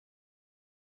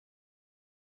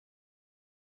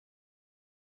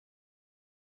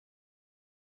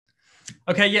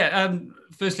Okay, yeah.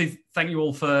 Firstly, thank you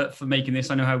all for making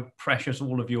this. I know how precious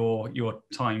all of your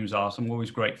times are, so I'm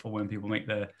always grateful when people make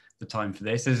the time for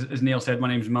this. As Neil said, my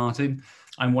name is Martyn.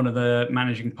 I'm one of the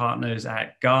managing partners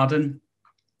at Garden.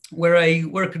 We're a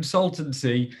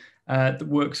consultancy that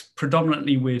works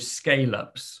predominantly with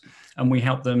scale-ups, and we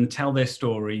help them tell their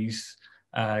stories,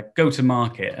 go to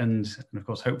market, and of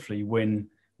course, hopefully win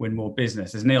more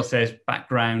business. As Neil says,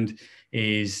 background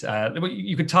is,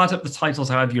 you could tart up the titles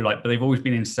however you like, but they've always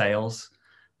been in sales.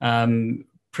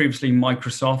 Previously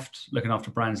Microsoft, looking after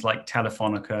brands like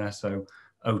Telefonica, so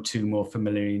O2 more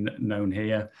familiarly known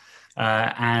here.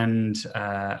 And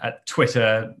at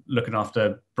Twitter, looking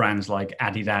after brands like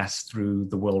Adidas through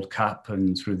the World Cup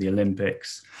and through the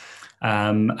Olympics.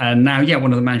 And now, yeah,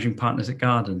 one of the managing partners at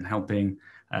Garden, helping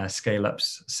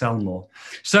scale-ups sell more.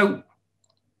 So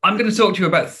I'm going to talk to you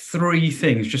about three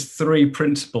things, just three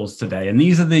principles today. And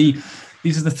these are the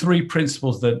three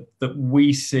principles that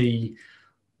we see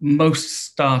most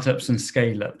startups and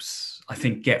scale-ups, I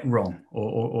think, get wrong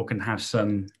or can have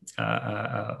some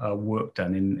work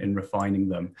done in refining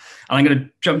them. And I'm going to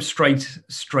jump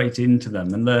straight into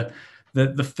them. And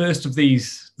the first of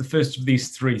these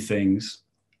three things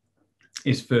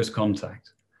is first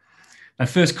contact. Now,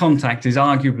 first contact is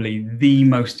arguably the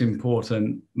most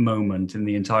important moment in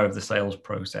the entire of the sales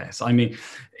process. I mean,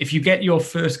 if you get your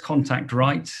first contact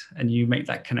right and you make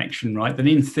that connection right, then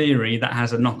in theory, that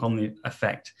has a knock-on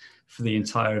effect for the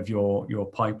entire of your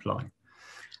pipeline.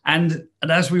 And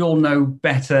as we all know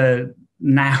better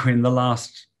now in the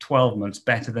last 12 months,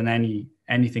 better than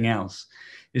anything else,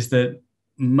 is that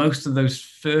most of those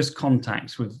first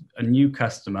contacts with a new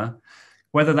customer,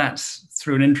 whether that's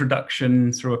through an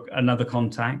introduction, through another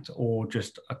contact, or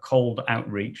just a cold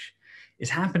outreach, is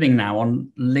happening now on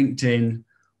LinkedIn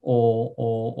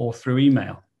or through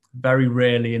email. Very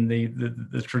rarely in the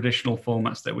traditional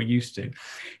formats that we're used to.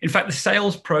 In fact, the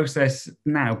sales process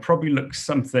now probably looks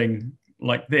something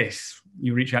like this.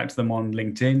 You reach out to them on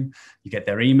LinkedIn, you get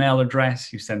their email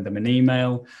address, you send them an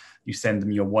email, you send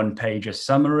them your one-pager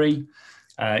summary.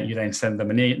 You then send them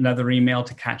another email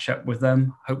to catch up with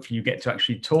them. Hopefully you get to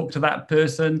actually talk to that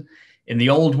person. In the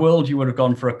old world, you would have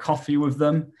gone for a coffee with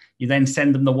them. You then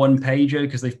send them the one pager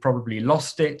because they've probably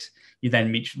lost it. You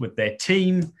then meet with their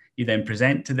team. You then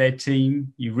present to their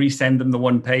team. You resend them the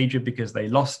one pager because they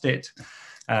lost it.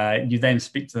 You then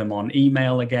speak to them on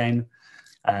email again.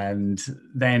 And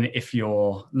then if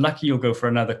you're lucky, you'll go for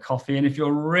another coffee. And if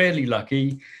you're really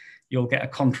lucky, you'll get a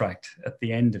contract at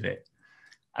the end of it.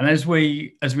 And as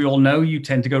we all know, you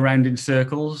tend to go round in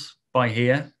circles by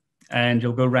here, and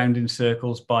you'll go round in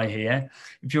circles by here.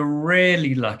 If you're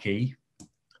really lucky,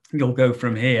 you'll go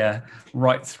from here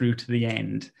right through to the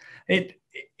end. It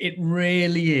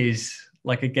really is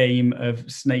like a game of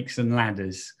snakes and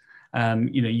ladders.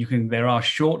 There are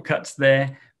shortcuts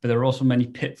there, but there are also many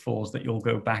pitfalls that you'll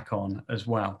go back on as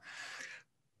well.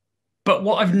 But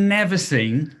what I've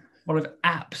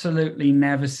absolutely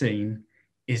never seen,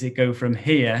 is it go from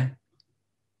here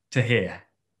to here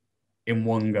in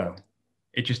one go.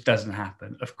 It just doesn't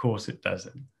happen. Of course it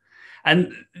doesn't.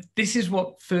 And this is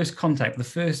what first contact, the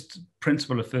first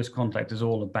principle of first contact, is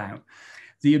all about.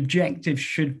 The objective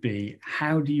should be,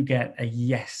 how do you get a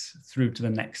yes through to the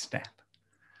next step?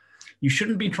 You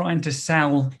shouldn't be trying to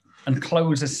sell and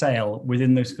close a sale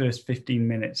within those first 15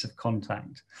 minutes of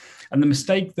contact. And the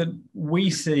mistake that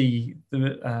we see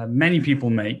many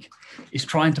people make is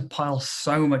trying to pile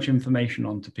so much information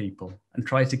onto people and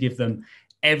try to give them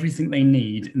everything they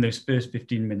need in those first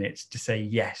 15 minutes to say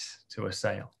yes to a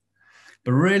sale.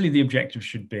 But really the objective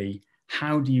should be,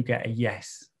 how do you get a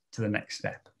yes to the next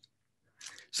step?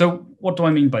 So what do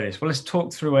I mean by this? Well, let's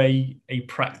talk through a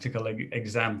practical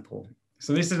example.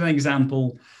 So this is an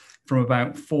example from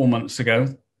about 4 months ago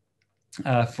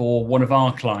for one of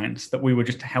our clients that we were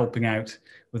just helping out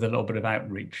with a little bit of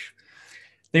outreach.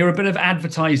 They were a bit of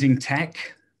advertising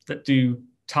tech that do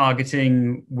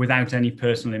targeting without any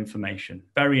personal information.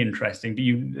 Very interesting, but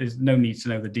there's no need to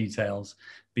know the details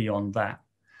beyond that.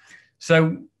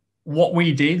 So what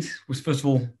we did was, first of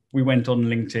all, we went on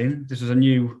LinkedIn. This was a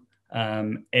new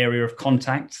area of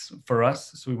contacts for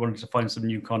us, so we wanted to find some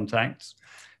new contacts.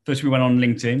 First, we went on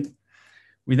LinkedIn.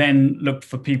 We then looked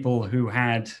for people who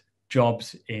had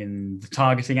jobs in the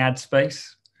targeting ad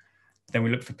space. Then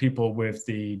we looked for people with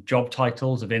the job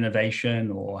titles of innovation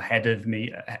or head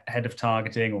of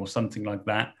targeting or something like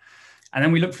that. And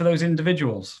then we looked for those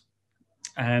individuals.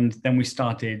 And then we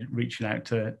started reaching out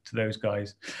to those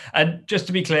guys. And just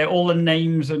to be clear, all the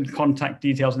names and contact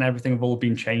details and everything have all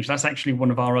been changed. That's actually one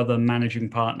of our other managing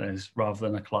partners rather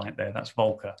than a client there. That's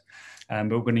Volker. But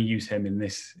we're going to use him in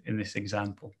this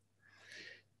example.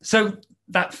 So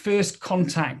that first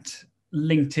contact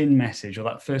LinkedIn message or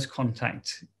that first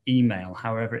contact email,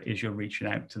 however it is you're reaching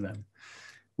out to them,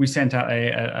 we sent out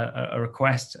a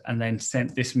request and then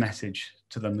sent this message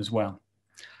to them as well.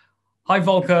 Hi,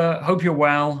 Volker. Hope you're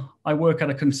well. I work at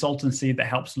a consultancy that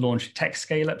helps launch tech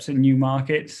scale-ups in new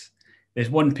markets. There's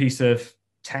one piece of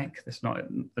tech, that's not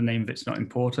the name of it's not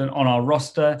important, on our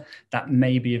roster that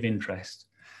may be of interest.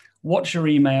 What's your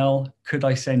email? Could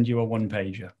I send you a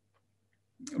one-pager?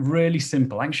 Really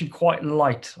simple, actually quite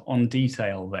light on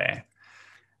detail there.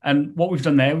 And what we've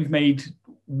done there, we've made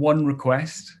one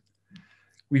request.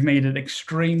 We've made it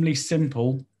extremely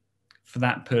simple for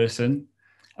that person.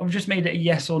 And we've just made it a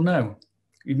yes or no.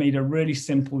 We've made a really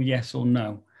simple yes or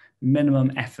no,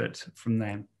 minimum effort from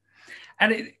them.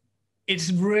 And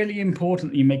it's really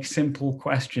important that you make simple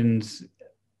questions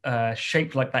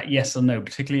shaped like that yes or no,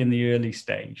 particularly in the early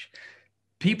stage.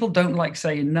 People don't like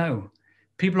saying no.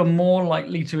 People are more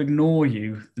likely to ignore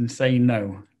you than say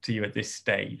no to you at this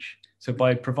stage. So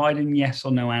by providing yes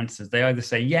or no answers, they either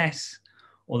say yes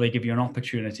or they give you an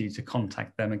opportunity to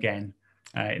contact them again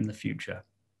in the future.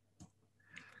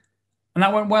 And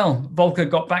that went well. Volker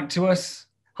got back to us.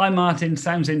 Hi, Martyn.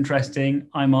 Sounds interesting.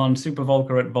 I'm on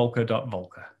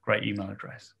supervolker@volker.volker. Great email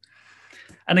address.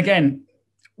 And again,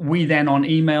 we then on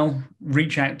email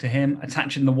reach out to him,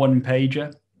 attaching the one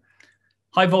pager.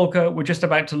 Hi, Volker. We're just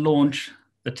about to launch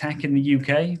the tech in the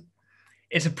UK.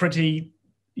 It's a pretty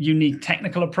unique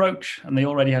technical approach, and they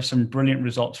already have some brilliant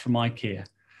results from IKEA.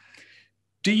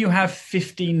 Do you have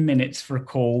 15 minutes for a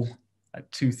call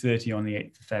at 2:30 on the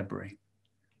 8th of February?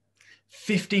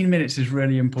 15 minutes is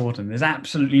really important. There's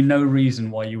absolutely no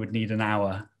reason why you would need an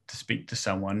hour to speak to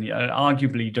someone.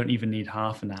 Arguably, you don't even need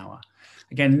half an hour.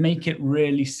 Again, make it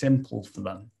really simple for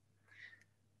them.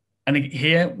 And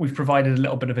here we've provided a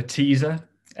little bit of a teaser,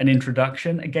 an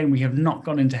introduction. Again, we have not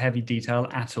gone into heavy detail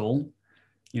at all.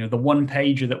 You know, the one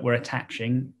pager that we're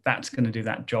attaching, that's going to do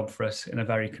that job for us in a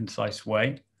very concise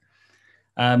way.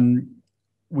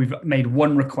 We've made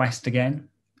one request again,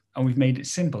 and we've made it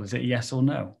simple. Is it a yes or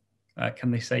no?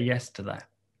 Can they say yes to that?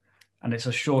 And it's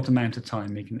a short amount of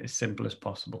time, making it as simple as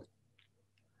possible.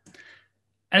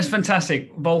 And it's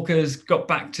fantastic. Volker's got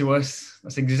back to us.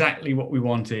 That's exactly what we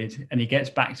wanted. And he gets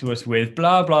back to us with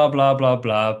blah, blah, blah, blah,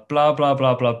 blah, blah, blah,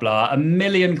 blah, blah, blah, a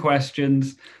million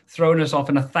questions, throwing us off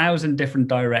in 1,000 different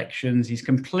directions. He's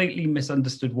completely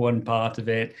misunderstood one part of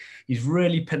it. He's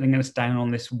really pinning us down on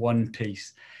this one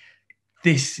piece.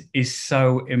 This is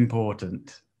so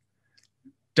important.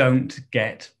 Don't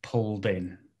get pulled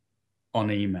in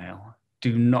on email.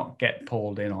 Do not get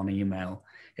pulled in on email.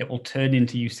 It will turn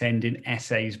into you sending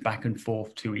essays back and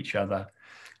forth to each other,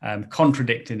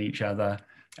 contradicting each other,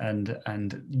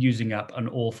 and using up an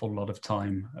awful lot of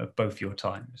time of both your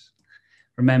times.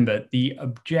 Remember, the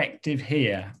objective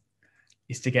here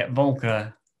is to get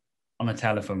Volker on a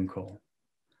telephone call.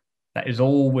 That is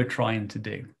all we're trying to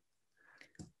do.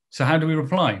 So how do we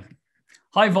reply?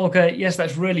 Hi, Volker. Yes,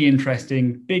 that's really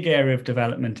interesting. Big area of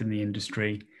development in the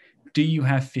industry. Do you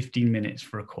have 15 minutes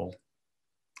for a call?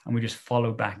 And we just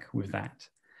follow back with that.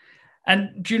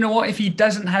 And do you know what? If he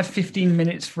doesn't have 15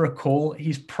 minutes for a call,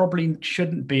 he's probably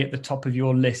shouldn't be at the top of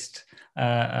your list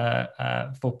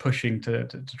for pushing to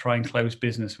try and close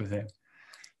business with him.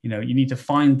 You know, you need to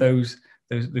find those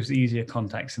easier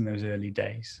contacts in those early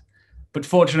days. But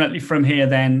fortunately, from here,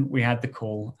 then we had the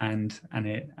call and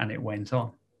it went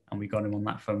on, and we got him on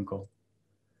that phone call.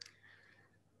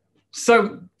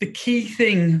 So the key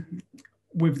thing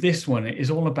with this one is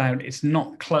all about, it's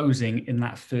not closing in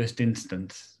that first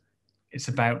instance. It's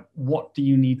about what do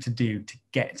you need to do to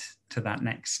get to that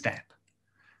next step,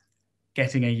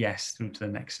 getting a yes through to the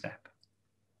next step.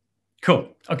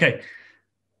 Cool. Okay.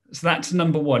 So that's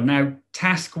number one. Now,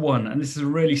 task one, and this is a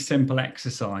really simple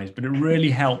exercise, but it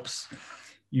really helps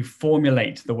you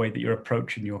formulate the way that you're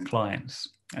approaching your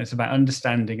clients. And it's about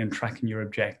understanding and tracking your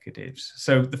objectives.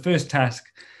 So the first task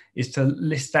is to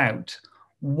list out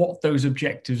what those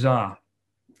objectives are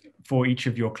for each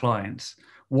of your clients.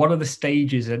 What are the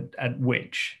stages at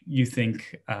which you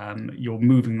think you're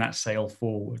moving that sale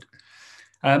forward?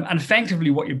 And effectively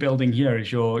what you're building here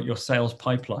is your sales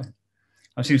pipeline.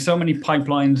 I've seen so many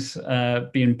pipelines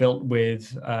being built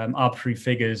with arbitrary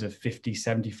figures of 50,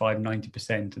 75,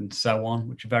 90% and so on,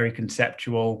 which are very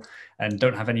conceptual and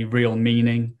don't have any real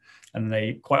meaning. And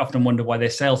they quite often wonder why their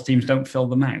sales teams don't fill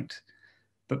them out.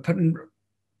 But putting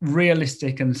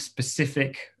realistic and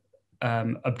specific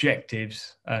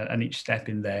objectives and each step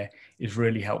in there is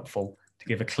really helpful to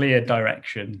give a clear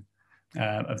direction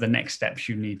of the next steps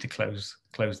you need to close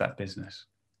that business.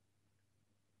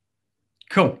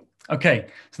 Cool. Okay,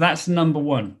 so that's number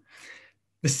one.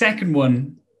 The second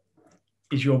one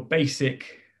is your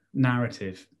basic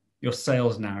narrative, your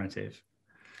sales narrative.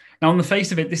 Now, on the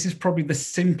face of it, this is probably the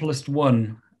simplest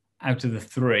one out of the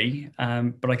three,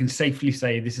 but I can safely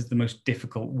say this is the most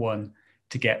difficult one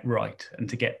to get right and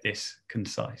to get this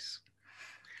concise.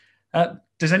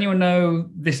 Does anyone know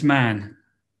this man?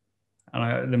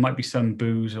 There might be some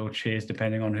boos or cheers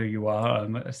depending on who you are.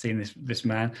 Seeing this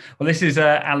man. Well, this is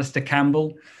Alistair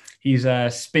Campbell. He's a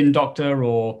spin doctor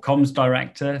or comms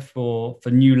director for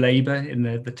New Labour in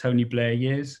the Tony Blair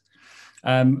years.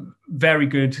 Very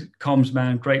good comms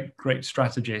man, great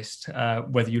strategist,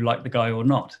 whether you like the guy or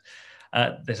not.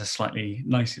 There's a slightly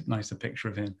nicer picture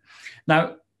of him.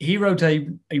 Now, he wrote a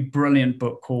brilliant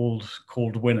book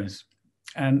called Winners.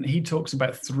 And he talks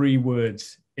about 3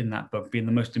 words in that book being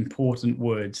the most important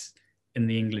words in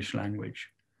the English language.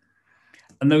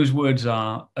 And those words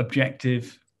are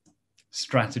objective,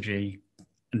 strategy,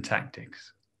 and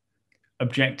tactics.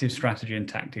 Objective, strategy, and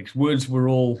tactics. Words we're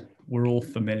all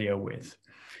familiar with.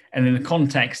 And in the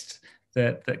context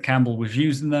that Campbell was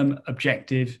using them,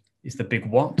 objective is the big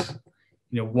what.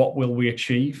 What will we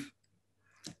achieve?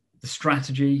 The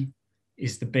strategy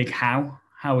is the big how.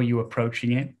 How are you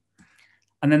approaching it?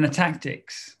 And then the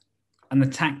tactics. And the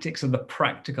tactics are the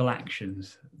practical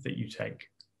actions that you take.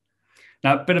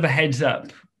 Now, a bit of a heads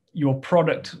up, your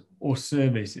product or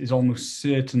service is almost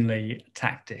certainly a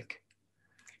tactic.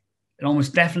 It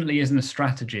almost definitely isn't a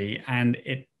strategy, and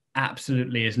it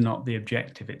absolutely is not the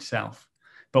objective itself.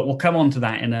 But we'll come on to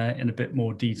that in a bit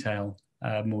more detail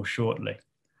more shortly.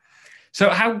 So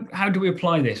how do we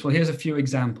apply this? Well, here's a few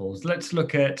examples. Let's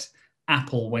look at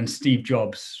Apple when Steve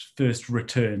Jobs first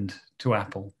returned to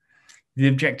Apple. The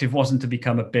objective wasn't to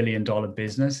become a billion-dollar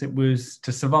business, it was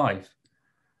to survive.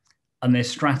 And their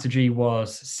strategy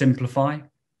was simplify.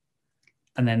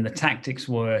 And then the tactics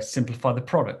were simplify the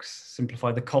products,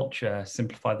 simplify the culture,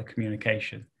 simplify the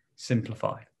communication,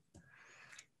 simplify.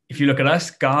 If you look at us,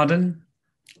 Garden,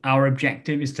 our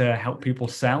objective is to help people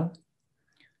sell.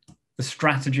 The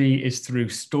strategy is through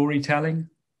storytelling.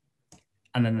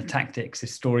 And then the tactics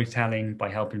is storytelling by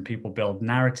helping people build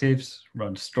narratives,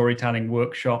 run storytelling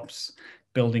workshops,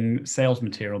 building sales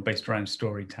material based around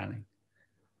storytelling.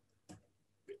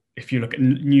 If you look at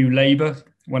New Labour,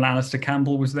 when Alistair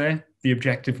Campbell was there, the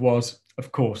objective was,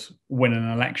 of course, win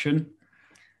an election.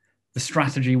 The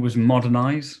strategy was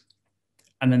modernise.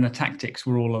 And then the tactics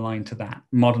were all aligned to that.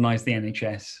 Modernise the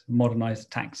NHS, modernise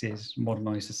taxes,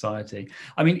 modernise society.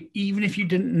 I mean, even if you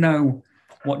didn't know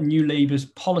what New Labour's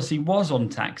policy was on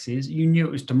taxes, you knew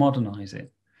it was to modernise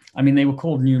it. I mean, they were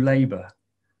called New Labour.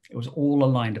 It was all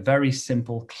aligned, a very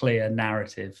simple, clear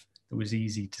narrative that was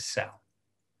easy to sell.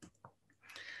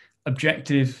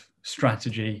 Objective,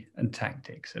 strategy, and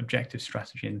tactics. Objective,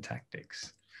 strategy, and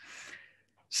tactics.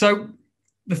 So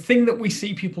the thing that we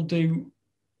see people do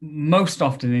most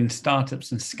often in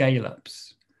startups and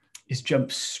scale-ups is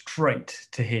jump straight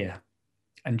to here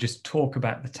and just talk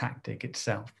about the tactic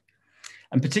itself.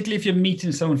 And particularly if you're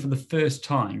meeting someone for the first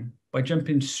time, by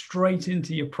jumping straight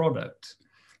into your product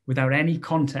without any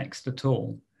context at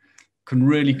all, can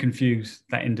really confuse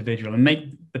that individual and make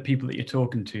the people that you're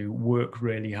talking to work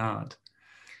really hard.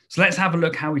 So let's have a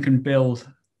look how we can build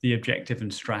the objective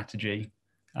and strategy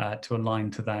to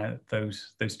align to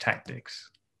those tactics.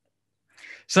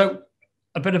 So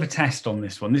a bit of a test on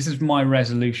this one. This is my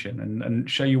resolution and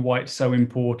show you why it's so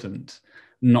important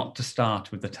not to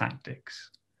start with the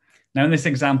tactics. Now, in this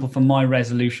example for my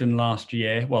resolution last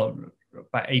year, well,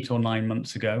 about 8 or 9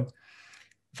 months ago,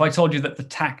 if I told you that the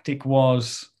tactic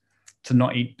was to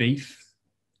not eat beef,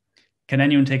 can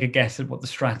anyone take a guess at what the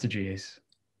strategy is?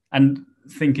 And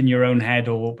think in your own head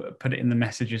or put it in the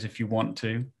messages if you want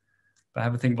to, but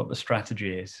have a think what the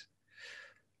strategy is.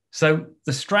 So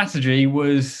the strategy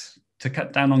was to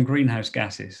cut down on greenhouse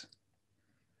gases.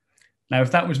 Now,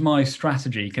 if that was my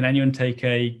strategy, can anyone take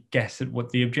a guess at what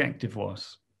the objective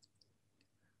was?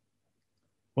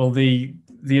 Well, the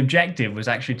objective was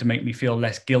actually to make me feel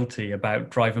less guilty about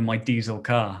driving my diesel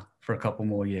car for a couple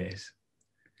more years.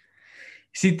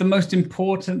 See, the most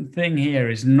important thing here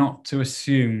is not to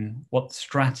assume what the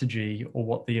strategy or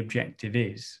what the objective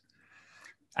is.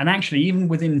 And actually, even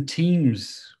within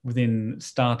teams, within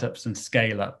startups and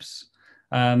scale-ups,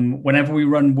 whenever we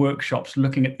run workshops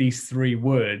looking at these 3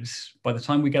 words, by the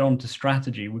time we get on to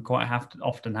strategy, we quite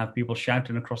often have people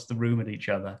shouting across the room at each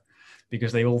other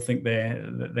because they all think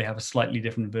they have a slightly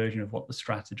different version of what the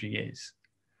strategy is.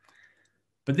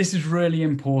 But this is really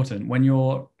important when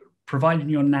you're providing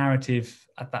your narrative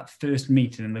at that first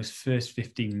meeting in those first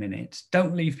 15 minutes.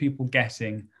 Don't leave people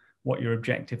guessing what your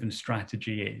objective and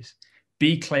strategy is.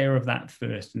 Be clear of that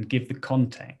first and give the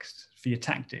context for your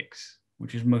tactics,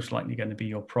 which is most likely going to be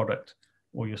your product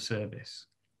or your service.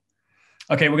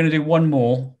 Okay, we're going to do one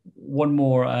more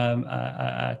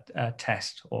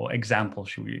test or example,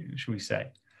 should we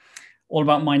say, all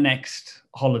about my next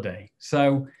holiday.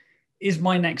 So is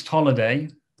my next holiday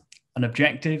an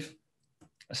objective,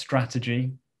 a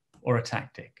strategy, or a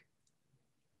tactic?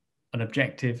 An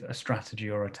objective, a strategy,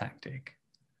 or a tactic?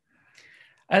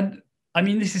 And I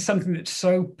mean, this is something that's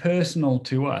so personal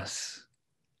to us.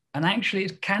 And actually,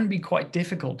 it can be quite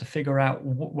difficult to figure out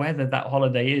whether that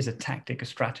holiday is a tactic, a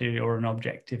strategy, or an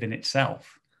objective in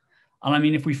itself. And I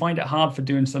mean, if we find it hard for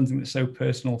doing something that's so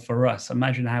personal for us,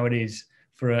 imagine how it is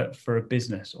for a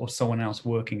business or someone else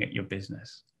working at your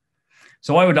business.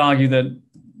 So I would argue that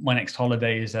my next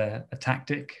holiday is a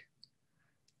tactic.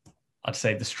 I'd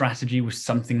say the strategy was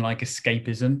something like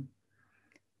escapism.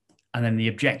 And then the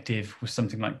objective was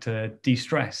something like to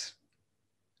de-stress.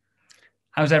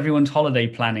 How's everyone's holiday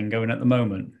planning going at the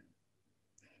moment?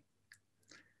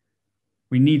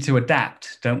 We need to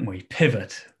adapt, don't we?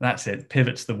 Pivot, that's it.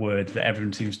 Pivot's the word that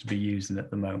everyone seems to be using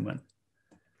at the moment.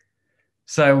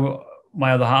 So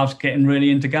my other half's getting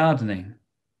really into gardening,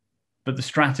 but the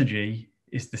strategy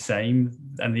is the same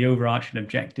and the overarching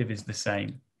objective is the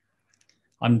same.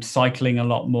 I'm cycling a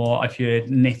lot more. I've heard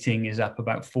knitting is up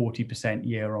about 40%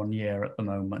 year on year at the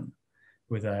moment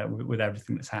with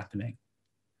everything that's happening.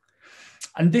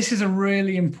 And this is a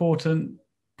really important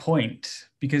point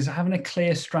because having a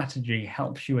clear strategy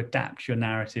helps you adapt your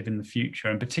narrative in the future,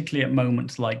 and particularly at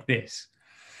moments like this.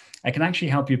 It can actually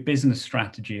help your business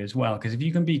strategy as well, because if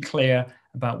you can be clear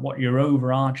about what your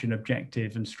overarching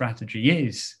objective and strategy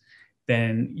is,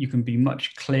 then you can be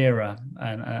much clearer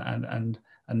and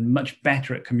much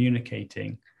better at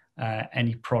communicating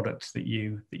any products that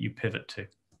you pivot to.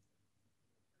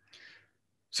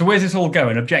 So where's this all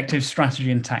going? Objective, strategy,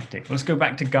 and tactic. Let's go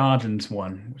back to gardens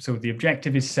one. So the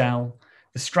objective is sell,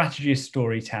 the strategy is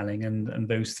storytelling, and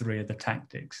those three are the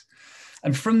tactics.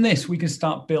 And from this, we can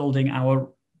start building our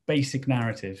basic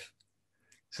narrative.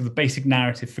 So the basic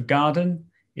narrative for garden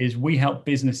is we help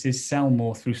businesses sell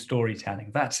more through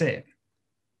storytelling. That's it.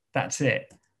 That's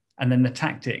it. And then the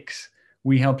tactics,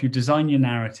 we help you design your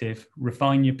narrative,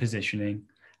 refine your positioning,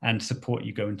 and support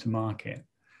you going to market.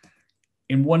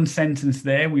 In one sentence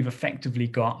there, we've effectively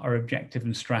got our objective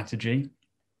and strategy.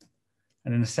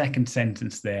 And in the second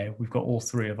sentence there, we've got all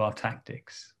three of our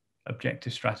tactics,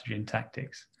 objective, strategy, and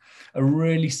tactics. A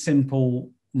really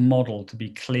simple model to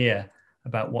be clear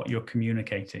about what you're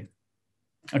communicating.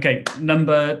 Okay,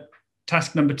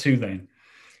 task number 2 then.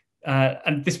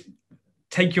 And this,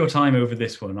 take your time over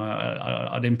this one.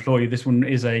 I'd implore you, this one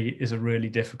is a really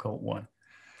difficult one.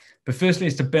 But firstly,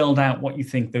 is to build out what you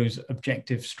think those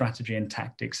objective, strategy, and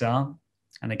tactics are.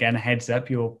 And again, a heads up,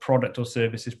 your product or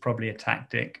service is probably a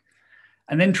tactic.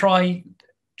 And then try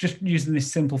just using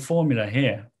this simple formula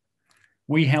here.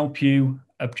 We help you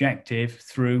objective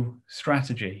through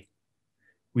strategy.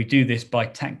 We do this by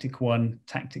tactic 1,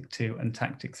 tactic 2, and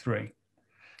tactic 3.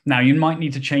 Now, you might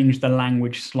need to change the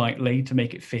language slightly to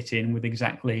make it fit in with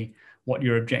exactly what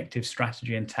your objective,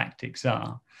 strategy, and tactics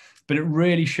are. But it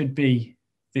really should be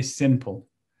this simple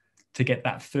to get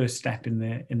that first step in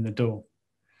the door.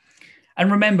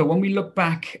 And remember, when we look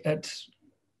back at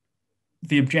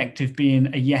the objective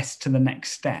being a yes to the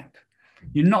next step,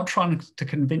 you're not trying to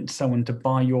convince someone to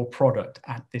buy your product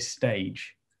at this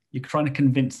stage. You're trying to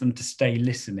convince them to stay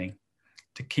listening,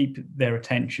 to keep their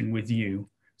attention with you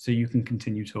so you can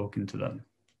continue talking to them.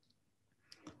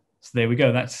 So there we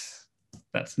go. That's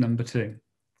number 2.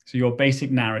 So your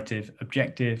basic narrative,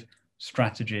 objective,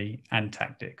 strategy, and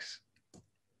tactics.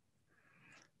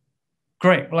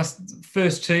 Great. Well, that's the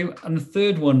first 2. And the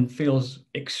third one feels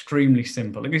extremely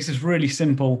simple. This is really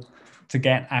simple to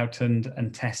get out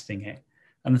and testing it.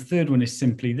 And the third one is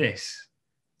simply this.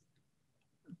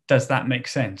 Does that make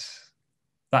sense?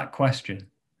 That question.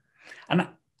 And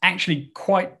actually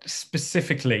quite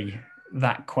specifically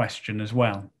that question as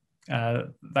well.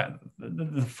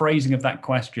 The phrasing of that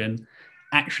question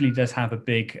actually does have a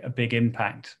big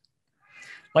impact.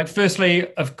 Like,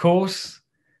 firstly, of course,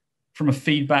 from a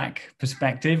feedback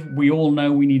perspective, we all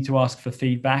know we need to ask for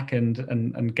feedback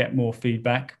and get more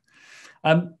feedback.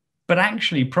 But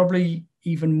actually, probably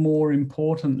even more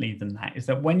importantly than that is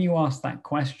that when you ask that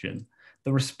question,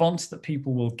 the response that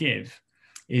people will give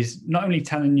is not only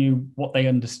telling you what they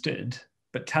understood,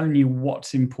 but telling you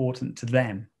what's important to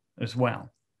them as well.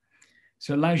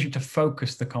 So it allows you to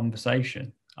focus the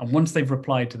conversation. And once they've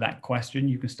replied to that question,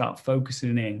 you can start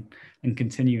focusing in and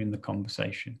continuing the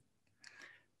conversation.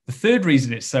 The third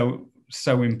reason it's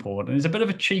so important is a bit of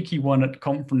a cheeky one at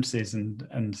conferences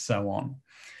and so on.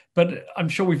 But I'm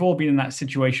sure we've all been in that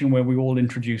situation where we all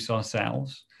introduce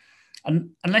ourselves.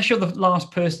 And unless you're the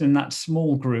last person in that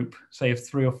small group, say of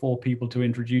 3 or 4 people to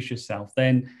introduce yourself,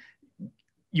 then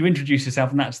you introduce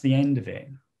yourself and that's the end of it.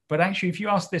 But actually, if you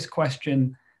ask this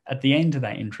question at the end of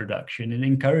that introduction, it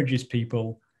encourages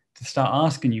people to start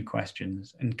asking you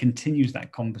questions and continues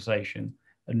that conversation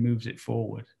and moves it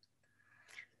forward.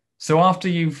 So after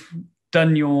you've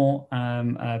done your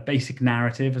basic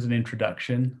narrative as an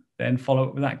introduction, then follow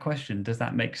up with that question. Does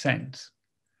that make sense?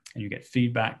 And you get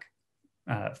feedback,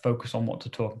 focus on what to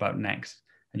talk about next,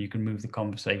 and you can move the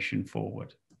conversation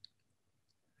forward.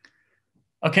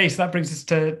 Okay, so that brings us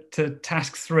to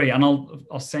task 3, and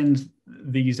I'll send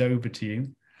these over to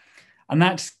you. And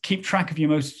that's keep track of your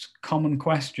most common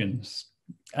questions.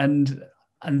 And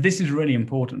this is really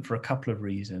important for a couple of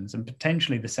reasons, and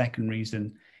potentially the second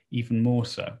reason even more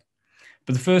so.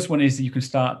 But the first one is that you can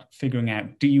start figuring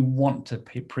out, do you want to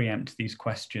preempt these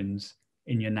questions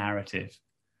in your narrative?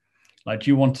 Like,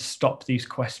 do you want to stop these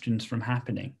questions from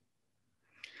happening?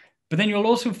 But then you'll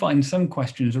also find some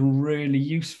questions are really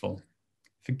useful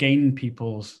for gaining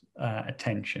people's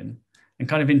attention and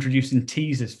kind of introducing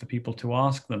teasers for people to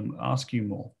ask you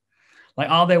more. Like,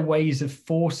 are there ways of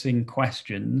forcing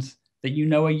questions that you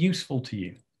know are useful to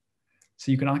you?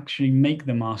 So you can actually make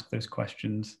them ask those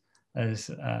questions as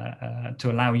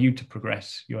to allow you to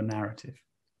progress your narrative.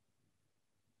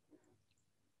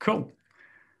 Cool.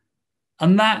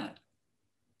 And that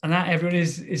everyone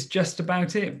is just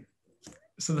about it.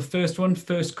 So the first one,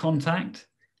 first contact,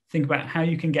 think about how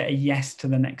you can get a yes to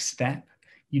the next step.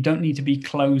 You don't need to be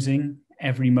closing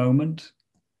every moment.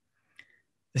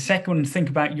 The second one, think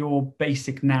about your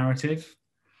basic narrative.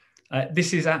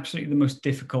 This is absolutely the most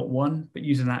difficult one, but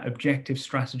using that objective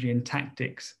strategy and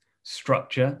tactics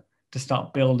structure to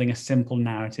start building a simple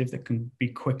narrative that can be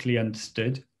quickly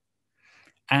understood.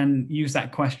 And use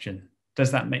that question.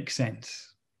 Does that make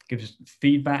sense? Gives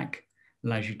feedback,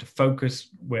 allows you to focus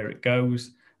where it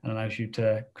goes, and allows you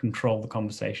to control the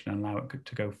conversation and allow it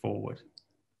to go forward.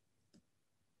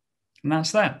 And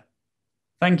that's that.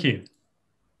 Thank you.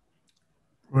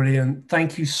 Brilliant.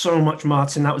 Thank you so much,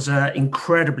 Martyn. That was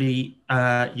incredibly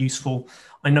useful.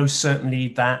 I know certainly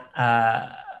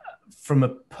that from a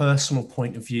personal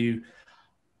point of view,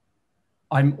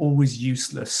 I'm always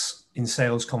useless in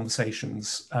sales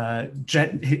conversations.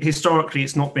 Historically,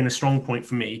 it's not been a strong point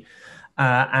for me.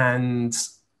 And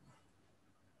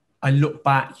I look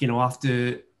back,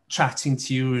 after chatting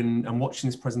to you and watching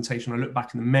this presentation, I look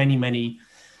back in the many,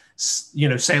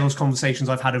 sales conversations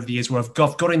I've had over the years where I've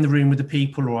got in the room with the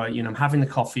people, or, I'm having the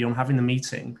coffee, or I'm having the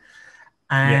meeting,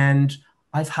 and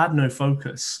I've had no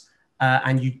focus.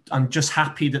 I'm just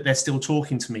happy that they're still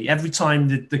talking to me. Every time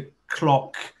the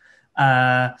clock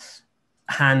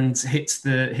hand hits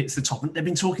the top, they've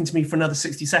been talking to me for another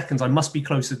 60 seconds. I must be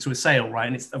closer to a sale, right?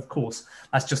 And it's, of course,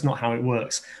 that's just not how it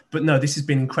works. But no, this has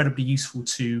been incredibly useful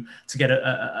to get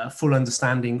a full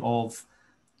understanding of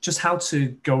just how to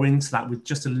go into that with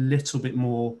just a little bit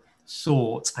more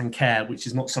thought and care, which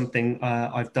is not something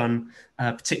I've done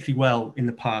particularly well in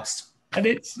the past. And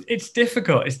it's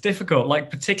difficult. It's difficult. Like,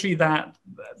 particularly that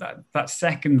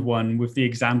second one with the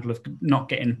example of not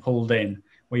getting pulled in,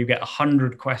 where you get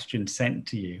 100 questions sent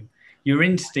to you. Your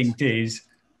instinct is,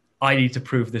 I need to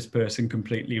prove this person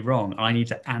completely wrong. I need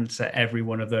to answer every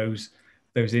one of those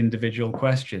individual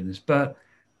questions. But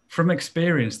from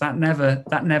experience, that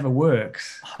never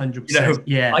works. 100%.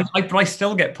 Yeah. But I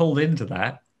still get pulled into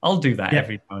that. I'll do that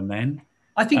every now and then.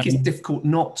 I think it's difficult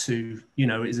not to,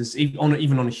 even on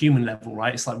a human level,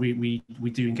 right? It's like we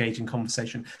do engage in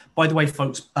conversation. By the way,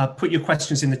 folks, put your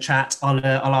questions in the chat.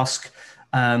 I'll ask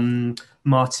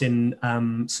Martyn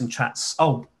some chats.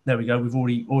 Oh, there we go. We've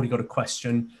already got a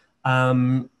question.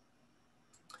 I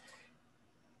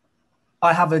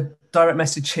have a direct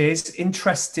message here. It's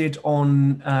interested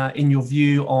in your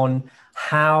view on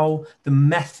how the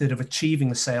method of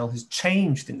achieving a sale has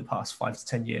changed in the past 5 to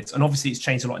 10 years. And obviously it's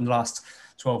changed a lot in the last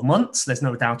 12 months. There's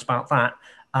no doubt about that.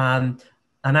 And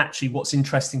actually what's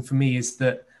interesting for me is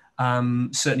that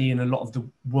certainly in a lot of the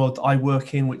world that I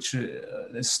work in, which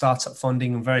there's startup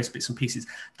funding and various bits and pieces,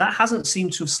 that hasn't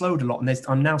seemed to have slowed a lot. And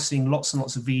I'm now seeing lots and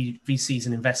lots of VCs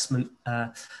and investment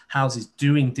houses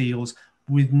doing deals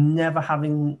with never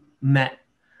having met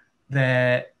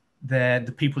the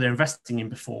people they're investing in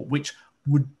before, which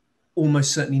would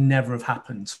almost certainly never have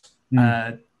happened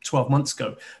 12 months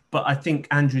ago. But I think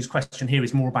Andrew's question here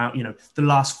is more about, the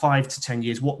last 5 to 10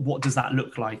 years. What does that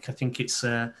look like? I think it's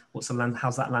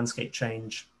how's that landscape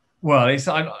change? Well,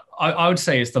 I would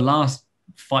say it's the last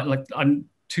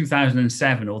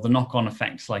 2007, or the knock-on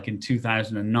effects like in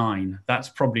 2009. That's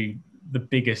probably the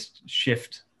biggest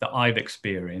shift that I've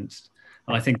experienced.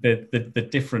 And I think the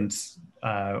difference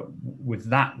with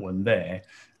that one there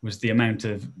was the amount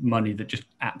of money that just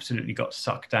absolutely got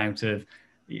sucked out of,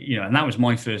 and that was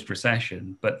my first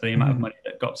recession, but the amount of money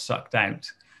that got sucked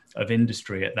out of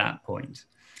industry at that point.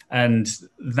 And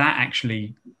that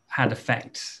actually had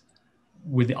effects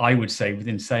I would say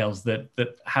within sales that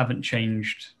haven't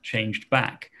changed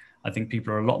back. I think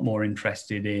people are a lot more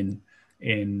interested in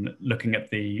looking at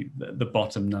the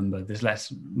bottom number. There's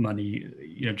less money,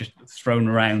 just thrown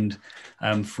around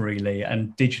freely,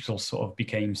 and digital sort of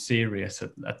became serious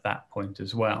at that point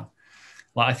as well.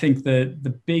 Like, I think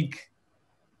the big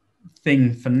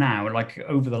thing for now, like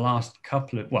over the last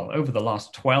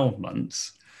 12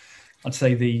 months, I'd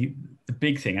say the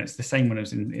big thing, and it's the same when I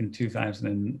was in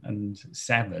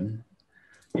 2007,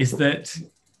 is that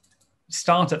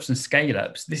startups and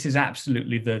scale-ups, this is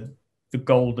absolutely the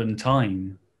golden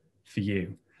time for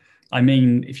you. I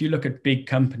mean, if you look at big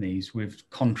companies with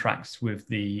contracts with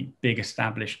the big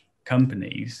established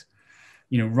companies,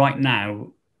 right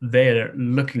now they're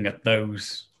looking at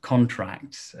those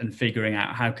contracts and figuring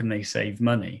out how can they save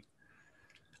money.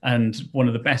 And one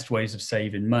of the best ways of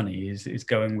saving money is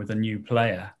going with a new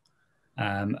player.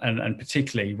 And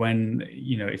particularly when,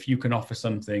 if you can offer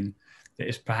something that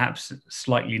is perhaps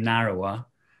slightly narrower,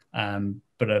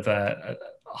 but of a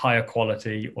higher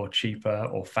quality or cheaper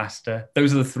or faster.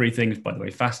 Those are the three things, by the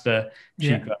way: faster,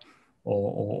 cheaper,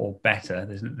 or better.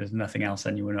 There's nothing else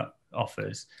anyone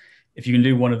offers. If you can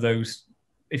do one of those,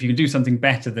 if you can do something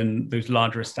better than those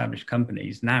larger established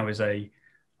companies, now is a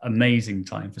amazing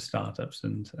time for startups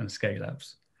and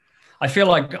scale-ups. I feel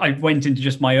like I went into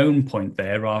just my own point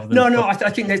there rather than... No, I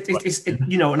think that it's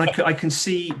and I can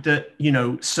see that,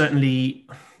 certainly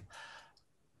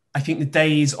I think the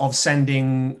days of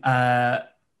sending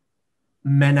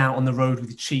men out on the road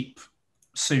with cheap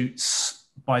suits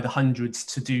by the hundreds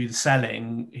to do the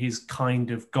selling is kind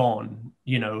of gone,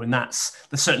 and that's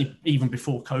certainly, even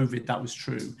before COVID, that was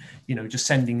true, just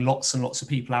sending lots and lots of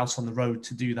people out on the road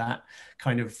to do that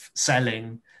kind of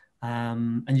selling.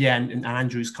 And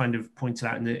Andrew's kind of pointed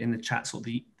out in the chat sort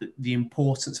of the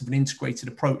importance of an integrated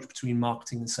approach between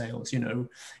marketing and sales.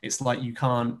 It's like you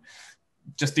can't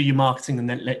just do your marketing and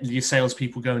then let your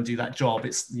salespeople go and do that job.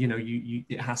 It's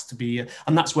it has to be,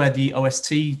 and that's where the OST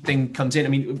thing comes in. I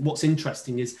mean, what's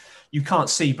interesting is you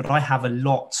can't see, but I have a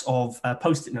lot of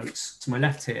post-it notes to my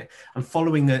left here. And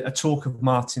following a talk of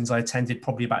Martyn's I attended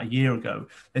probably about a year ago,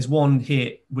 there's one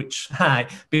here which,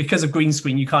 because of green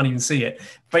screen, you can't even see it.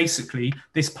 Basically,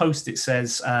 this post-it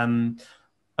says,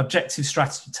 objective,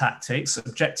 strategy, tactics.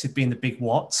 Objective being the big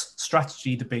what,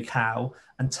 strategy the big how,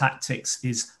 and tactics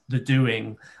is the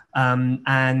doing,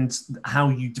 and how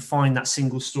you define that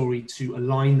single story to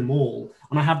align them all.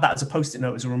 And I have that as a post-it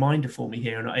note as a reminder for me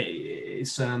here,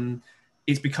 and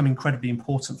it's become incredibly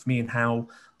important for me in how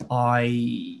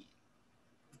I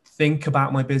think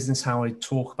about my business, how I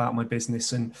talk about my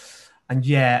business, and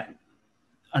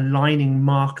aligning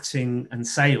marketing and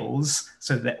sales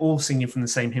so that they're all singing from the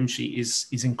same hymn sheet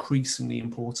is increasingly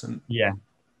important. Yeah.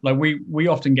 Like we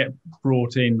often get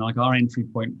brought in, like our entry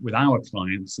point with our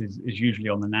clients is usually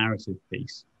on the narrative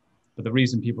piece. But the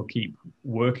reason people keep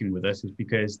working with us is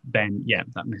because then,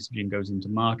 that messaging goes into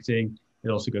marketing. It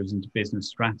also goes into business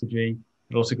strategy.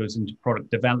 It also goes into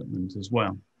product development as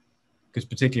well. Because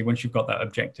particularly once you've got that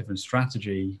objective and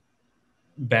strategy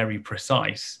very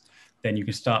precise, then you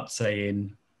can start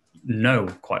saying no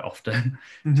quite often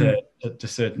to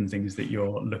certain things that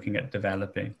you're looking at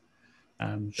developing.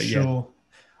 Sure.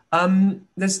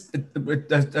 There's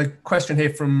a question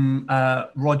here from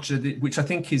Roger, which I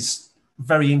think is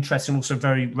very interesting, also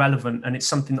very relevant, and it's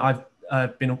something I've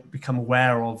become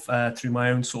aware of through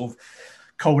my own sort of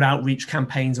cold outreach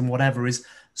campaigns and whatever.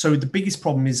 So the biggest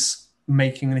problem is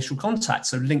making initial contact.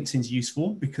 So LinkedIn's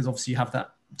useful because obviously you have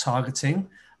that targeting,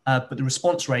 but the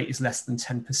response rate is less than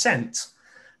 10%.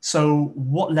 So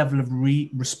what level of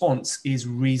response is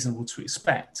reasonable to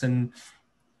expect? And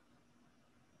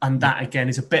that, again,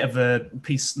 is a bit of a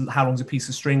piece, how long's a piece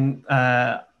of string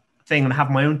thing, and I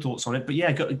have my own thoughts on it. But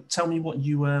tell me what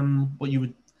you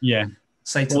would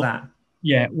say to that.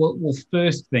 Yeah, well,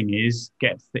 first thing is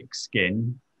get thick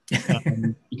skin,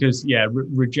 because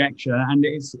rejection, and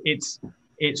it's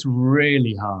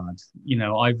really hard.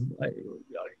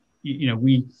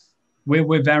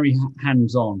 We're very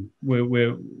hands-on.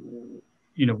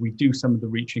 We do some of the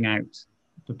reaching out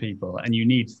for people, and you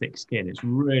need thick skin. It's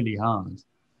really hard.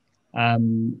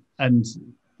 And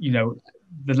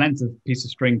the length of piece of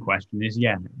string question is,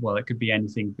 it could be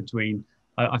anything between,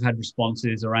 I've had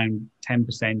responses around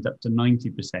 10% up to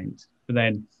 90%, but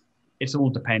then it's all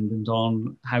dependent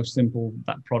on how simple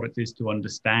that product is to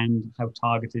understand, how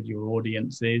targeted your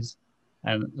audience is.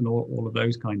 and all of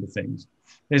those kind of things.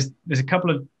 There's a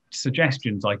couple of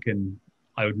suggestions I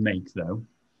would make though.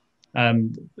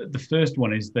 The first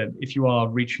one is that if you are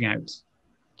reaching out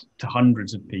to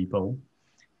hundreds of people,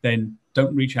 then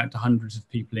don't reach out to hundreds of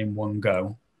people in one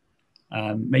go.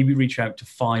 Maybe reach out to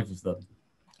 5 of them,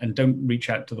 and don't reach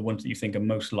out to the ones that you think are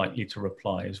most likely to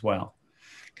reply as well.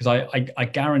 Because I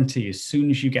guarantee as soon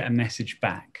as you get a message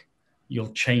back,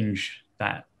 you'll change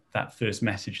that first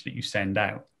message that you send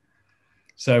out.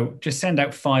 So just send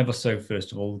out 5 or so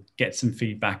first of all, get some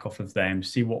feedback off of them,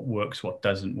 see what works, what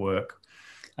doesn't work.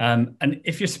 And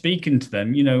if you're speaking to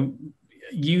them,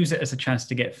 use it as a chance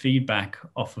to get feedback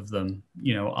off of them.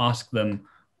 Ask them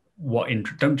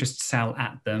don't just sell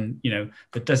at them.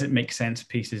 But does it make sense?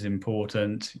 Piece is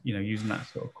important. Using that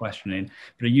sort of questioning,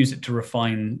 but use it to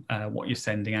refine what you're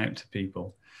sending out to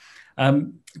people.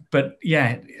 But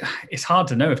yeah, it's hard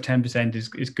to know if 10%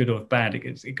 is good or bad.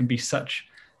 It can be such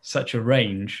a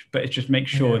range, but it's just make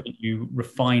sure that you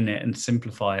refine it and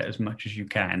simplify it as much as you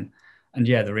can. And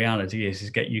yeah, the reality is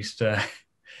get used to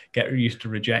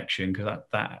rejection, because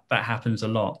that happens a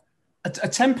lot. A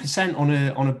 10%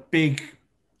 on a big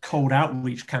cold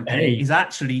outreach campaign is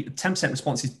actually 10%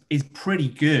 response is pretty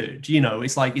good.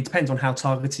 It's like, it depends on how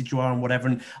targeted you are and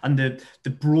whatever. And the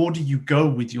broader you go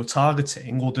with your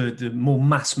targeting, or the more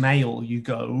mass mail you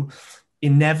go,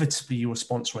 inevitably your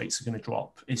response rates are going to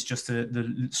drop. It's just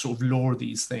the sort of law of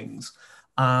these things.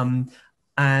 And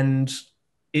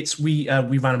we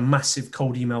ran a massive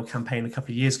cold email campaign a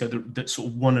couple of years ago that sort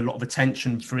of won a lot of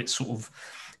attention for its sort of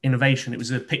innovation. It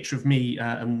was a picture of me,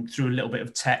 and through a little bit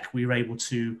of tech, we were able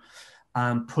to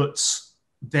put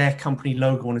their company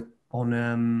logo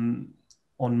on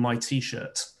my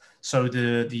T-shirt. So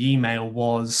the email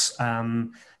was,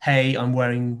 "Hey, I'm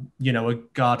wearing a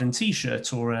garden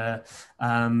T-shirt," or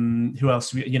who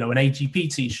else? An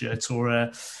AGP T-shirt, or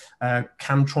a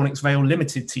Camtronics Veil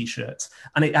Limited T-shirt,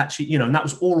 and it actually and that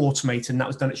was all automated, and that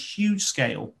was done at huge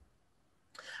scale.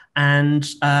 And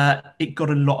it got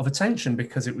a lot of attention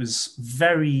because it was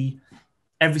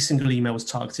every single email was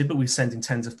targeted, but we were sending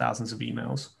tens of thousands of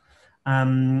emails.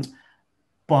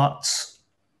 But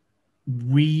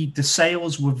the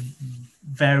sales were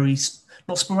very,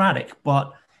 not sporadic,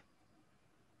 but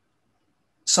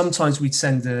sometimes we'd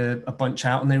send a bunch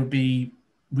out and we'd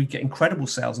get incredible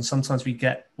sales, and sometimes we'd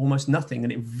get almost nothing.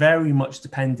 And it very much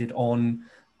depended on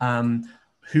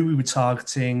who we were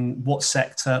targeting, what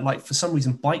sector. Like, for some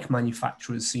reason, bike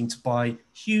manufacturers seem to buy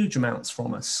huge amounts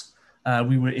from us.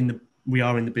 We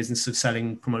are in the business of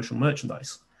selling promotional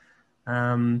merchandise.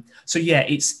 So yeah,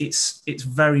 it's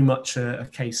very much a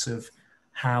case of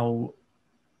how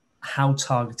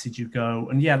targeted you go.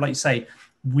 And yeah, like you say,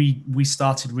 we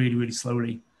started really, really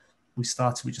slowly. We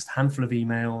started with just a handful of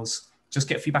emails, just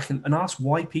get feedback and ask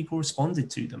why people responded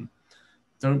to them.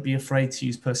 Don't be afraid to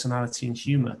use personality and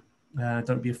humor.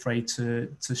 Don't be afraid to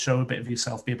show a bit of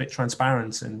yourself, be a bit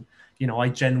transparent. And, I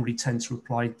generally tend to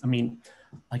reply. I mean,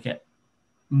 I get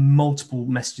multiple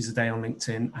messages a day on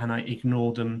LinkedIn and I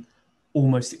ignore them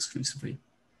almost exclusively.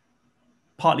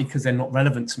 Partly because they're not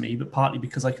relevant to me, but partly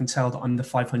because I can tell that I'm the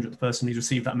 500th person who's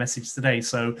received that message today.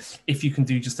 So if you can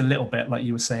do just a little bit, like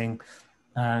you were saying,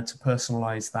 to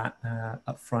personalize that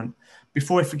up front.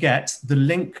 Before I forget, the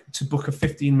link to book a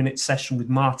 15-minute session with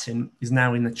Martyn is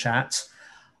now in the chat.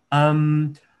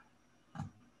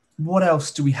 What else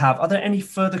do we have? Are there any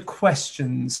further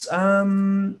questions?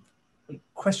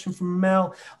 Question from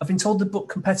Mel. I've been told the book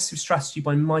Competitive Strategy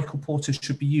by Michael Porter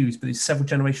should be used, but it's several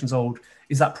generations old.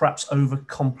 Is that perhaps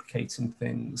overcomplicating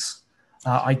things?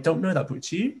 I don't know that book.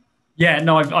 Do you? Yeah,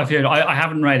 no, I've heard. I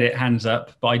haven't read it, hands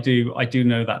up, but I do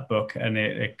know that book, and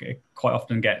it quite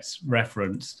often gets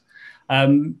referenced.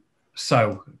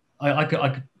 So I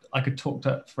could talk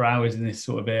for hours in this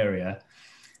sort of area.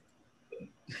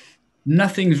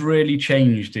 Nothing's really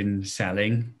changed in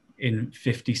selling in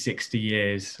 50, 60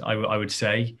 years, I would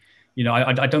say.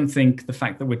 I don't think the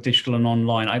fact that we're digital and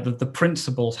online, the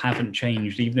principles haven't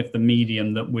changed, even if the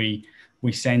medium that we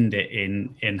send it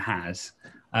in has,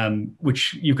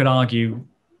 which you could argue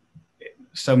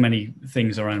so many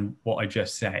things around what I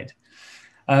just said.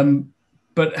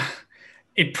 But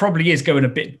it probably is going a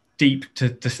bit deep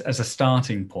as a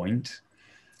starting point.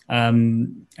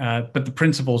 But the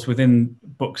principles within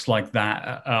books like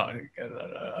that are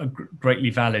greatly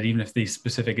valid, even if these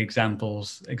specific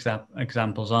examples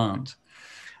aren't.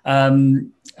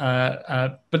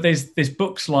 But there's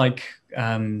books like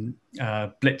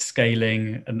Blitz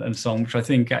Scaling and so on, which I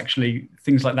think actually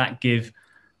things like that give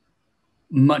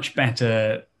much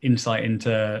better insight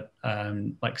into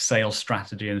like sales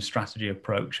strategy and strategy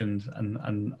approach and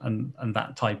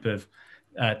that type of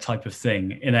type of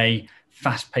thing in a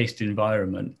fast-paced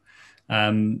environment.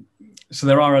 So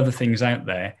there are other things out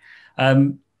there.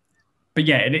 But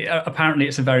yeah, apparently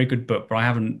it's a very good book, but I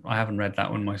haven't read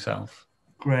that one myself.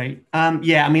 Great.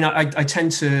 Yeah, I mean, I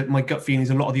tend to, my gut feeling is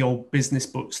a lot of the old business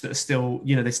books that are still,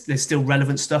 there's still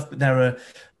relevant stuff, but there are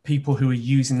people who are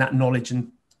using that knowledge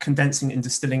and condensing it and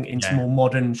distilling it into more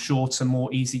modern, shorter,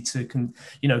 more easy to,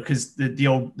 because the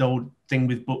old thing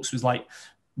with books was like,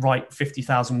 write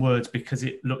 50,000 words because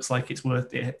it looks like it's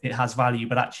worth it, it has value,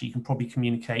 but actually you can probably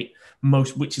communicate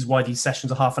most, which is why these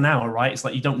sessions are half an hour, right? It's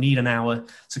like you don't need an hour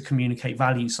to communicate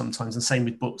value sometimes. And same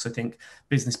with books. I think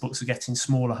business books are getting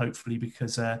smaller, hopefully,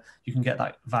 because you can get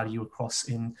that value across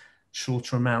in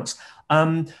shorter amounts.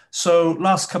 So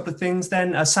last couple of things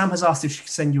then. Sam has asked if she can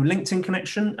send you a LinkedIn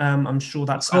connection. I'm sure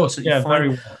that's absolutely fine. Very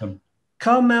welcome.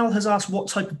 Carmel has asked what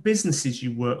type of businesses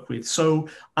you work with. So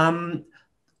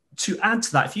to add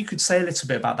to that, if you could say a little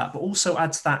bit about that, but also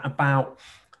add to that about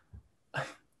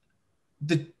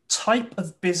the type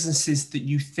of businesses that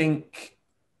you think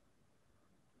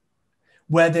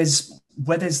where there's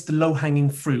the low-hanging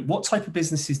fruit. What type of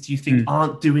businesses do you think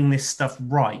aren't doing this stuff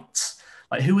right?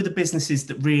 Like, who are the businesses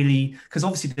that really, because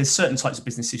obviously there's certain types of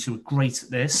businesses who are great at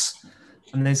this,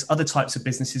 and there's other types of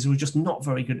businesses who are just not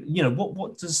very good.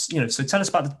 What does, so tell us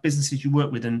about the businesses you work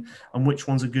with and which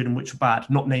ones are good and which are bad,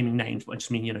 not naming names, but I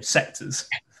just mean, sectors.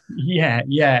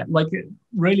 Yeah. Like,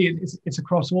 really, it's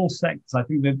across all sectors. I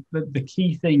think the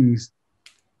key things,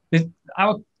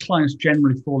 our clients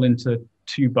generally fall into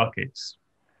two buckets.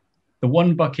 The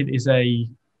one bucket is a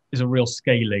real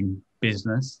scaling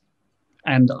business.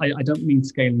 And I don't mean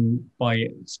scaling by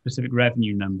specific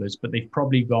revenue numbers, but they've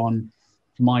probably gone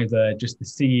from either just the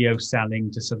CEO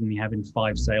selling to suddenly having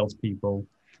 5 salespeople,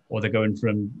 or they're going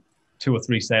from 2 or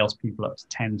 3 salespeople up to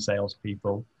 10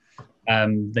 salespeople.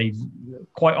 They've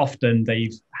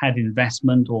had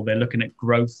investment, or they're looking at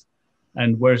growth.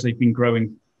 And whereas they've been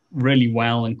growing really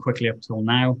well and quickly up till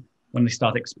now, when they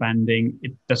start expanding,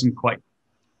 it doesn't quite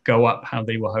go up how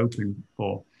they were hoping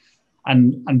for.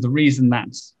 And the reason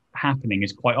that's happening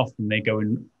is quite often they're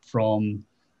going from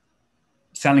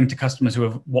selling to customers who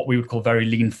are what we would call very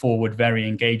lean forward, very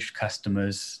engaged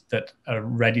customers that are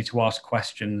ready to ask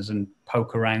questions and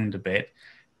poke around a bit,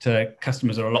 to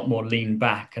customers that are a lot more lean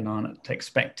back and aren't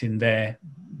expecting their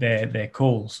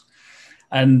calls.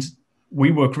 And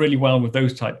we work really well with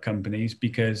those type companies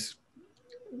because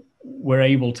we're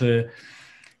able to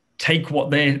take what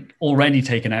they're already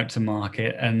taken out to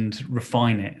market and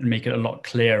refine it and make it a lot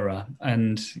clearer.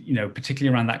 And,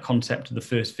 particularly around that concept of the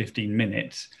first 15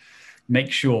 minutes,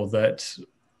 make sure that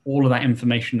all of that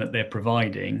information that they're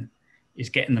providing is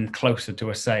getting them closer to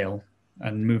a sale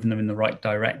and moving them in the right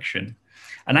direction.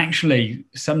 And actually,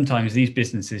 sometimes these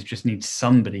businesses just need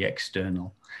somebody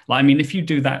external. If you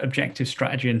do that objective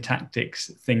strategy and tactics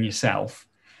thing yourself,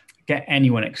 get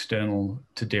anyone external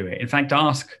to do it. In fact,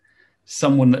 ask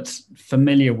someone that's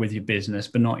familiar with your business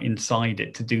but not inside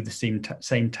it to do the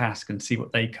same task and see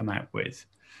what they come out with,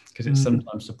 because it's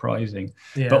sometimes surprising.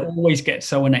 But always get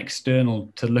someone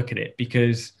external to look at it,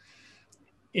 because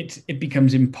it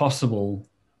becomes impossible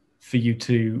for you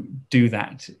to do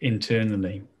that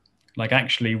internally. Like,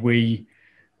 actually, we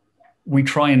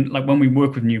try and, like, when we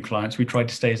work with new clients, we try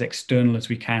to stay as external as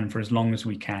we can for as long as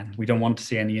we can. We don't want to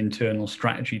see any internal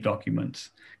strategy documents,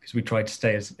 because we try to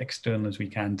stay as external as we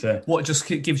can. To what just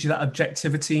gives you that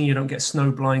objectivity, and you don't get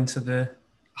snowblind to the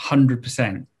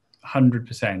 100%.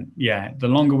 Yeah, the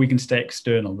longer we can stay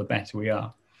external, the better we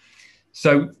are.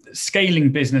 So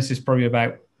scaling business is probably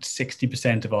about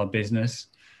 60% of our business,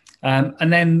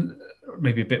 and then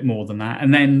maybe a bit more than that.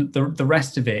 And then the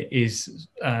rest of it is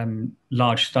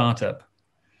large startup.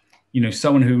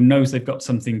 Someone who knows they've got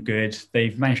something good,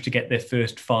 they've managed to get their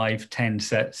first 5-10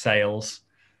 set sales,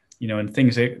 and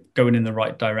things are going in the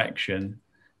right direction,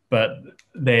 but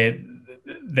they're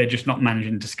just not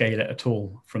managing to scale it at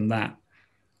all from that.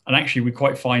 And actually, we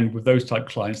quite find with those type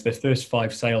clients, their first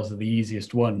 5 sales are the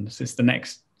easiest ones. It's the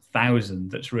next 1,000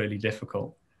 that's really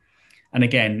difficult. And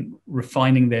again,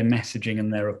 refining their messaging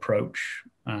and their approach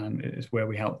is where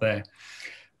we help there.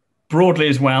 Broadly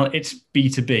as well, it's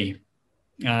B2B.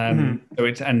 So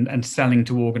it's and selling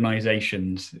to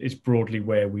organizations is broadly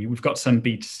where we've got some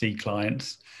B2C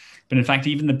clients. But in fact,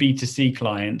 even the B2C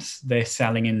clients, they're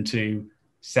selling into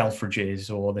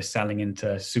Selfridges, or they're selling into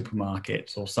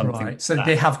supermarkets or something. Right. So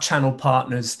they have channel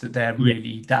partners that they're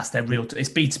really, that's their real, it's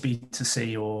B2B to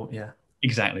C, or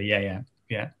Exactly. Yeah.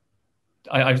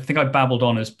 I think I babbled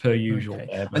on as per usual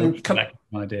there, but hopefully that gives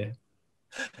you an idea.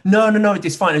 No,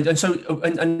 it's fine. And so,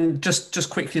 and just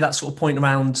quickly, that sort of point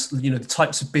around, the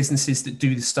types of businesses that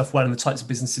do this stuff well and the types of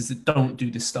businesses that don't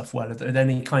do this stuff well. Are there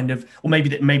any kind of, or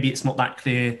maybe it's not that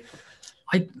clear?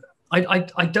 I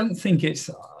don't think it's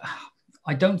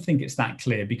that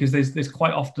clear, because there's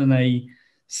quite often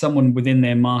someone within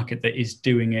their market that is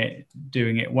doing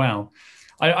it well.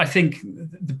 I think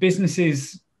the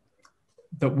businesses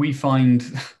that we find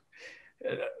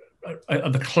are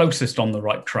the closest on the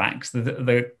right tracks,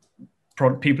 the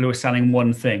people who are selling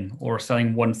one thing or are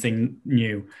selling one thing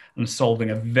new and solving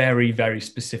a very, very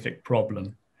specific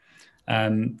problem.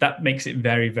 That makes it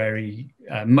very, very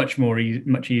much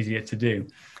easier to do.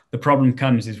 The problem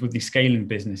comes is with these scaling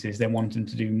businesses, they're wanting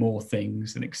to do more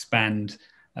things and expand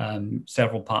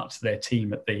several parts of their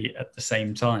team at the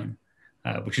same time,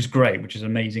 which is great, which is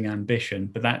amazing ambition.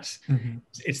 But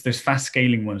it's those fast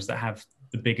scaling ones that have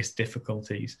the biggest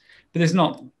difficulties. But there's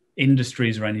not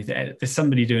industries or anything. There's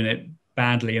somebody doing it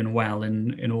badly and well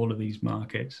in all of these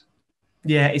markets.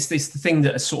 Yeah, it's the thing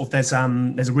that sort of there's a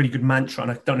really good mantra,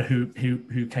 and I don't know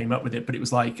who came up with it, but it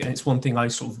was like, and it's one thing I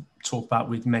sort of talk about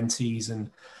with mentees,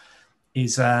 and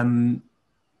is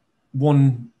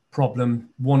one problem,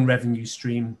 one revenue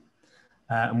stream,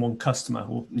 and one customer,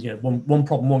 or one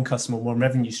problem, one customer, one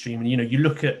revenue stream. And you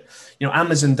look at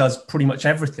Amazon does pretty much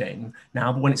everything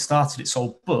now, but when it started, it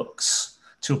sold books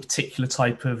to a particular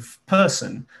type of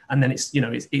person, and then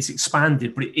it's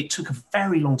expanded, but it took a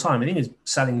very long time. I think it's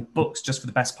selling books just for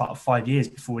the best part of 5 years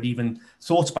before it even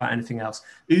thought about anything else.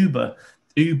 Uber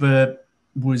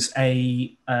was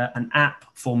an app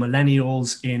for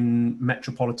millennials in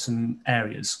metropolitan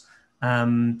areas,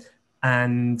 and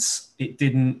it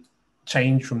didn't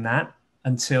change from that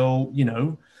until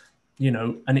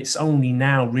and it's only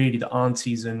now really that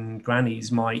aunties and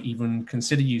grannies might even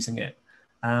consider using it.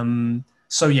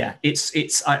 So yeah,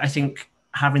 I think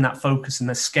having that focus and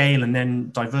the scale and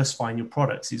then diversifying your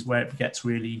products is where it gets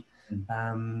really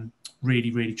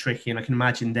really tricky. And I can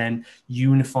imagine then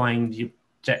unifying the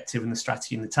objective and the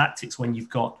strategy and the tactics when you've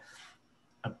got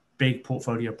a big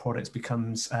portfolio of products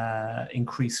becomes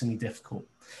increasingly difficult.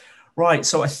 Right,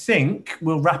 so I think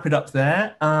we'll wrap it up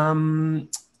there.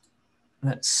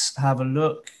 Let's have a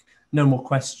look. No more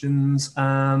questions.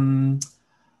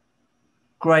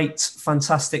 Great,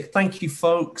 fantastic. Thank you,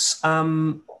 folks.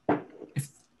 I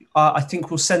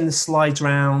think we'll send the slides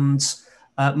around.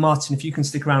 Martyn, if you can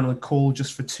stick around on the call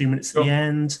just for 2 minutes at the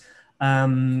end.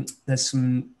 There's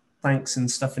some thanks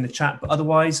and stuff in the chat. But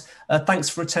otherwise, thanks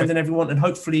for attending, everyone. And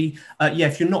hopefully,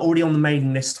 if you're not already on the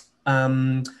mailing list,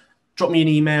 drop me an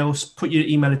email, put your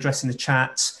email address in the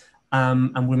chat,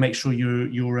 and we'll make sure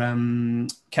you're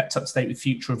kept up to date with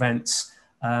future events.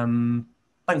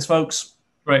 Thanks, folks.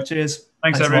 Great. Cheers.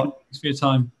 Thanks everyone. Thanks for your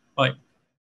time. Bye.